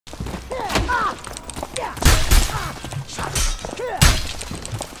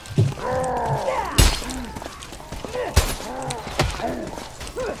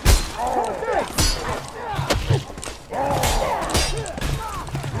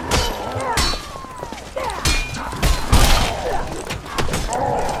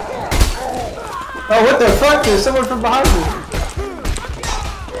Oh, what the fuck? There's someone from behind me.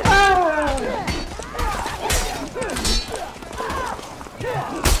 Ah.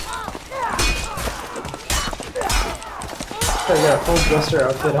 I got a full Buster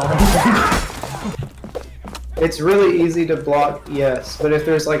outfit on. It's really easy to block, yes, but if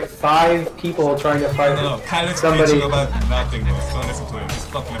there's like 5 people trying to fight somebody. About nothing, bro. Don't listen to him. He's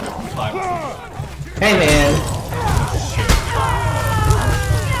fucking with 5. Hey, man.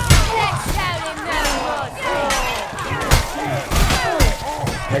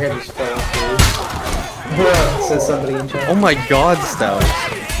 I got just fell through. Says somebody in chat. Oh my god, Stout.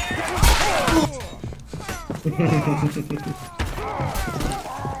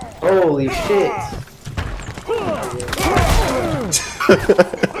 Holy shit.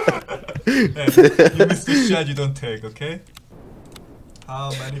 Hey, you miss the shot you don't take, okay?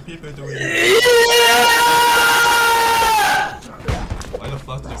 How many people do we need? Why the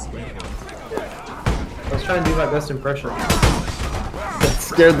fuck did you scream for? I was trying to do my best impression. That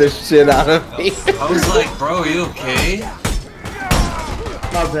scared the shit out of me. I was like, bro, are you okay?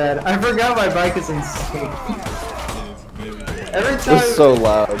 Not bad. I forgot my bike is insane. Every time, It's so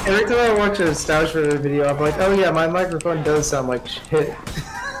loud. Every time I watch a Stoush for the video, I'm like, oh yeah, my microphone does sound like shit.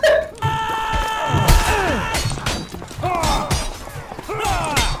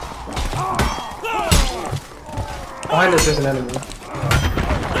 Behind us, there's an enemy.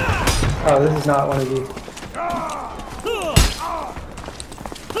 Oh, this is not one of these.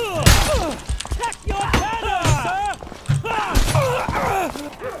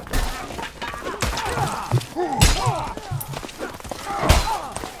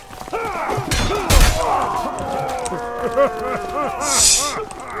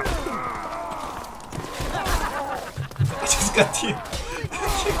 I just got team.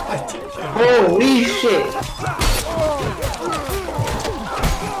 Holy shit!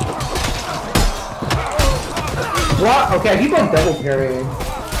 What? Okay, I keep on double parrying.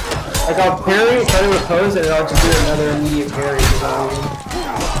 Like I'll parry, try to oppose, and I'll just do another immediate parry.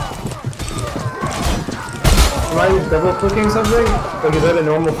 Am I double clicking something? Like is that a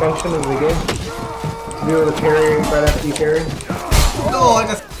normal function of the game? To be able to parry right after you parry? No, I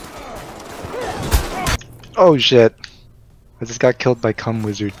just. Oh shit. I just got killed by Cum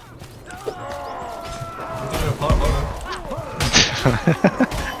Wizard.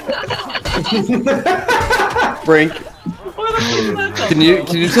 Frank, can you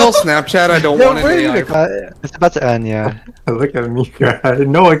tell Snapchat I don't want an AI? It's about to end, yeah. Look at me, God.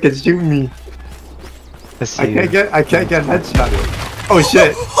 No one can shoot me. Let's I see. can't get headshot. Oh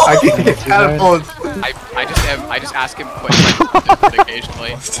shit! I can't get catapulted. I just ask him questions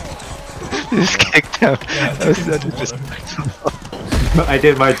occasionally. Just kicked him. That was such a disrespectful. I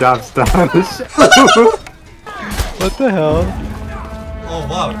did my job, Star. What the hell? Oh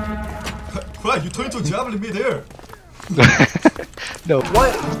wow. Wow, you turned into javelin mid-air. No.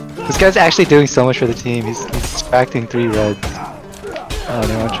 What? This guy's actually doing so much for the team. He's extracting 3 reds. Oh,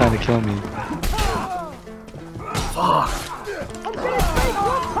 they're all trying to kill me. Fuck.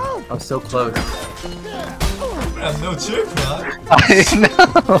 I was so close. I have no chip, man. I know.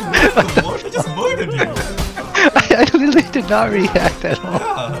 I just murdered you. I literally did not react at all.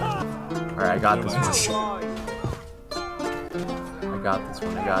 Yeah. Alright, I got this one. I got this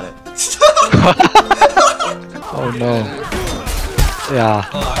one. I got it. Oh no. Yeah.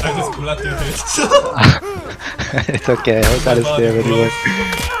 Oh, I just blocked your hit. It's okay. I was out of stare anyway.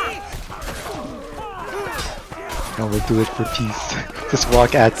 No, we'll do it for peace. Just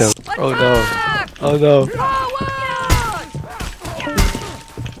walk at them. Oh no. Oh no.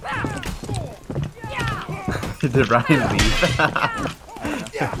 Did Ryan leave?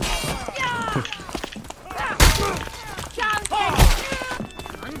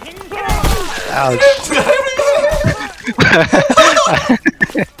 Ouch.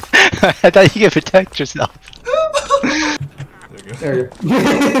 I thought you could protect yourself. There you go.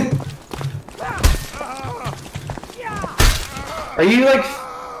 Are you like...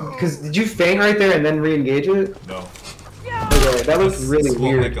 Cause did you feint right there and then re-engage it? No. Okay, that was really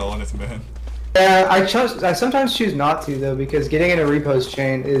weird. Like honest man. Yeah, I sometimes choose not to though, because getting in a repost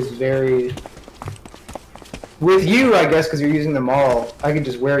chain is very... With you, I guess, because you're using them all, I could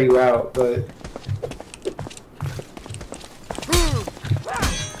just wear you out, but...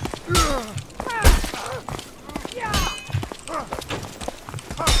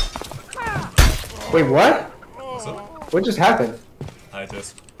 Wait, what? What's up? What just happened? I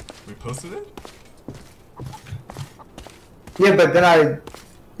just reposted it? Yeah, but then I...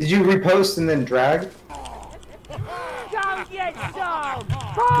 Did you repost and then drag?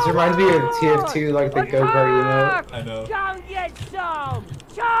 This reminds me of TF2, like the go-kart emote. I know. Come get some!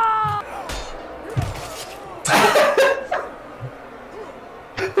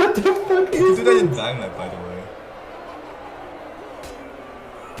 What the fuck You is do that in Dynamite, by the way.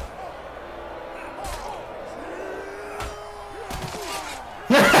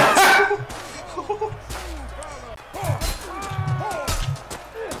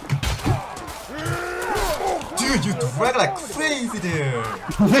 Dude, you drag like crazy there!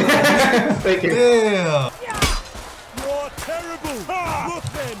 Thank you. Yeah! You're terrible! Look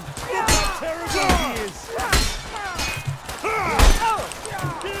then! Look how terrible he is!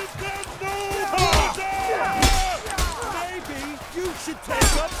 Give them no order! Maybe you should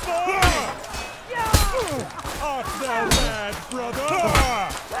take up fighting! Art thou mad, brother?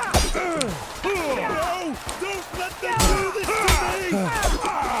 No! Don't let them do this to me!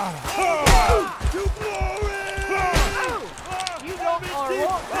 To glory! You don't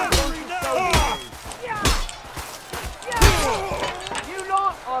victory now! You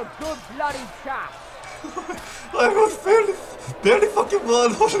lot are good bloody chaps. I was barely fucking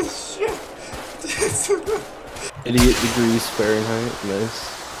won, holy shit! It's so good. 88 degrees Fahrenheit. Nice.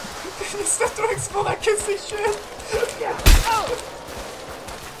 It's not throwing smoke, I can't see shit!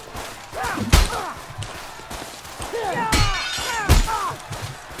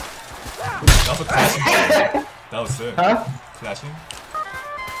 That was clashing. That was sick. Huh? Clashing.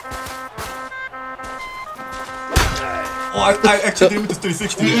 Oh, I actually didn't mean to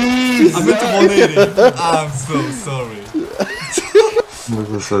 360. I meant to 180. I'm so sorry. This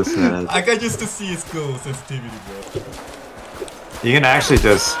is so sad. I got used to see his goal sensitivity, bro. You can actually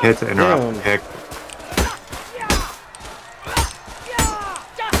just hit the interrupt Damn. kick.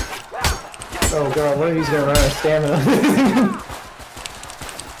 Oh god, one of you's gonna run out of stamina.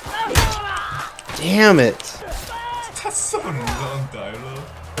 Damn it. That's so long dialogue.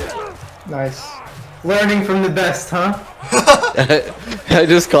 Nice. Learning from the best, huh? I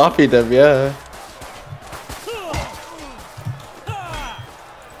just copied them, yeah.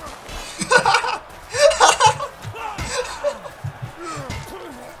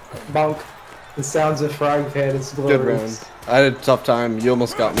 Bonk. The sounds of frog pad is Good round. glorious. I had a tough time. You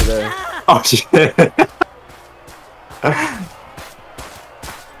almost got me there. Oh shit.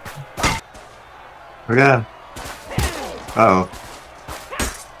 Okay. Uh-oh.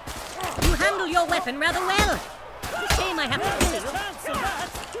 You handle your weapon rather well. It's a shame I have to kill you.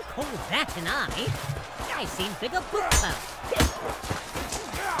 Call that an army? I've seen bigger books about.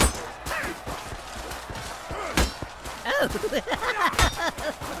 Oh!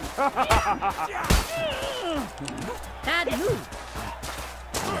 Bad move.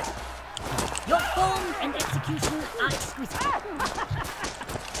 Your form and execution are exquisite.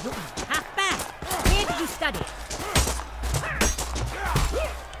 Look, half bad. Where did you study?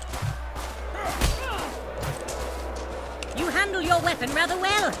 You handle your weapon rather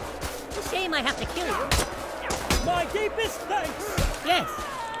well. It's a shame I have to kill you. My deepest thanks! Yes.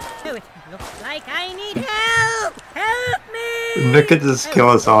 Oh, it looks like I need help! Help me! Nick could just kill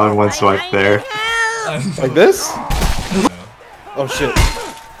us all in one swipe there. Help! Like this? Oh shit.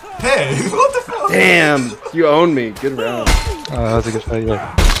 Hey, what the fuck? Damn, you own me. Good round. Oh, that was a good fight,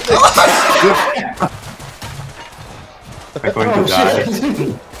 yeah. I'm going Oh to die.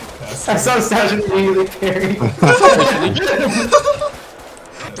 shit! I saw Sasha immediately parry.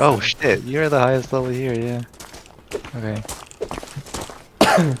 Oh shit, you're the highest level here, yeah. Okay.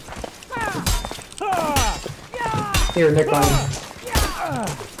 Here, Nick on.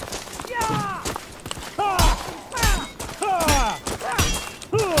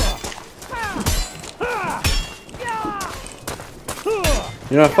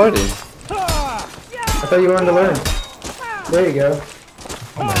 You're not fighting. I thought you wanted to learn. There you go.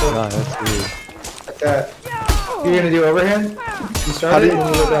 Oh my god, that's weird. Like that. You're gonna do overhand? You started and you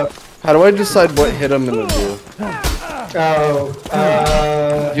look up. How do I decide what hit I'm gonna do? Oh,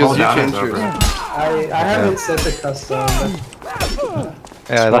 Because Hold you down changed is yours. over. I haven't set the custom.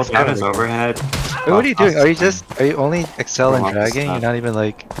 Yeah, Hold that's down good. is overhead. Wait, what are you doing? Are you only excel in dragging? You're not even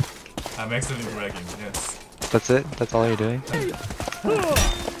like, I'm actually dragging, yes. that's it? That's all you're doing? Put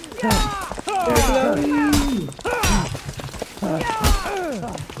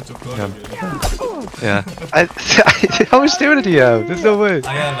your gun again. Yeah. How much stamina do you have? There's no way.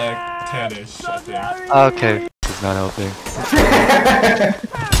 I had like 10-ish, I think. Okay. It's not helping.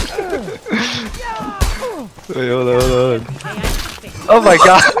 Wait, hold on. Oh my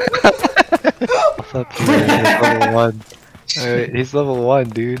god! What's up, dude? He's level 1. Wait, he's level 1,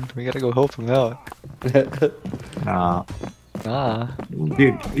 dude. We gotta go help him out. Nah. Nah.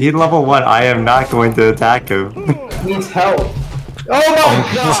 Dude, he's level 1. I am not going to attack him. Needs help. Oh my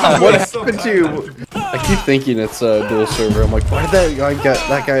god! What happened to you? I keep thinking it's a dual server. I'm like, why did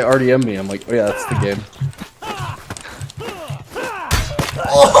that guy already end me? I'm like, oh yeah, that's the game.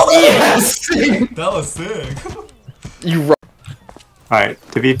 Yes! That was sick. You ru- Alright,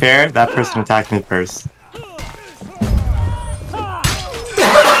 to be fair, that person attacked me first.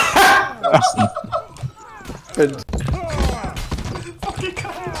 Hey.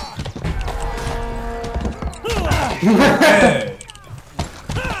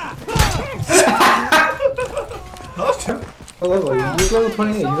 I love it. You're level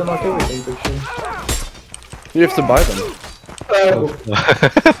 28. You unlocked everything, picture. You have to buy them. Oh.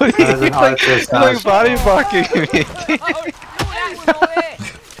 As an archer He's like body blocking me.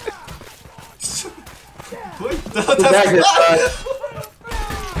 Wait,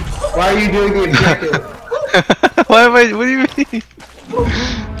 Why are you doing the objective? Why am I? What do you mean?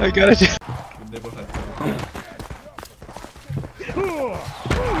 I gotta just. Never had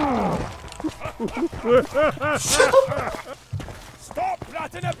Stop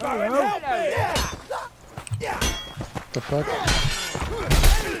ratting about and help me! The fuck?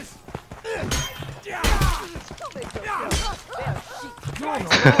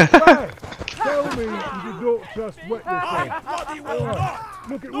 Tell me you don't trust what you're saying.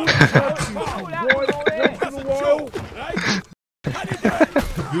 Look at what once in a while.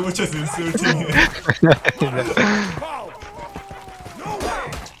 We were just insulting him.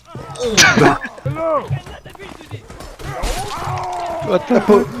 Hello! What the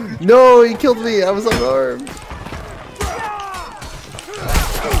fuck? No, he killed me. I was unarmed.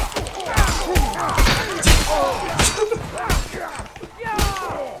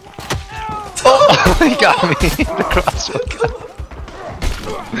 Oh, he got me. The crossbow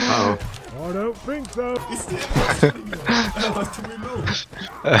got me. Uh-oh. I don't think so. It's the have to reload.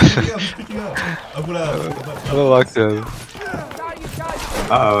 I'm picking up. I'm gonna walk down.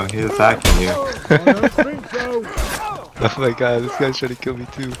 Uh-oh, he's attacking you. I don't think so. Oh my god, this guy's trying to kill me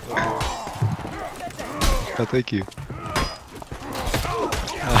too. Oh, thank you.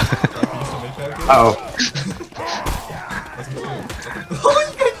 Uh-oh.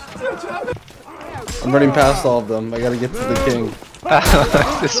 I'm running past all of them. I gotta get to the king.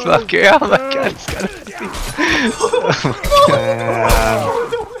 This fucker, oh my god, it's gotta be.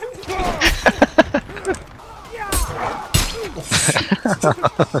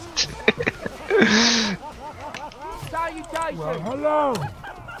 Well, hello.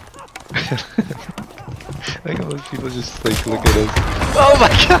 Like all those people just like look at us. Oh my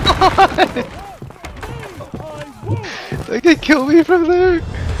god! They can kill me from there!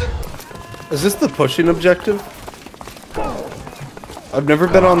 Is this the pushing objective? I've never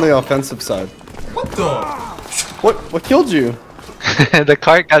been on the offensive side. What the? What killed you? The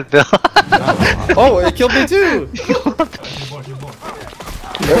cart got built. Oh, it killed me too! Do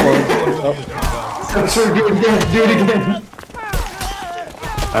it again.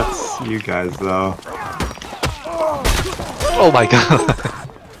 That's you guys, though. Oh my god.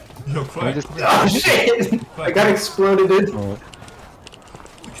 Yo, cry. Oh shit! I got exploded in. Oh.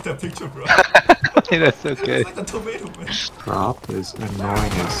 Look at that picture, bro. That's okay. It's like a tomato, man. Drop is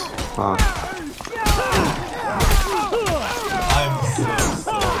annoying as fuck. I'm so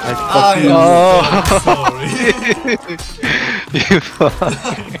sorry. I fucking I'm so sorry. You fuck.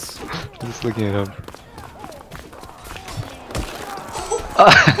 Just looking at him.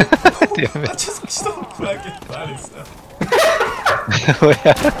 Damn I it. just stop cracking bodies now. Wait,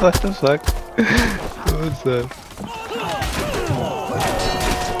 what the fuck? What was that?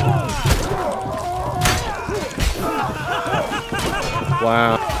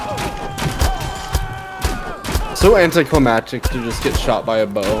 Wow. So anticlimactic to just get shot by a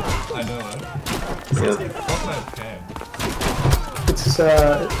bow. I know, right? It's like fuck my pen. It's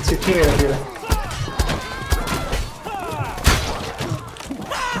a teammate up here.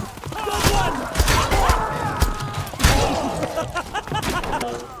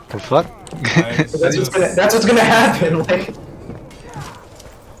 The fuck? That's what's gonna happen. Like.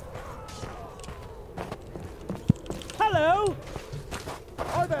 Hello.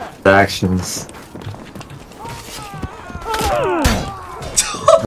 Hi there. The actions.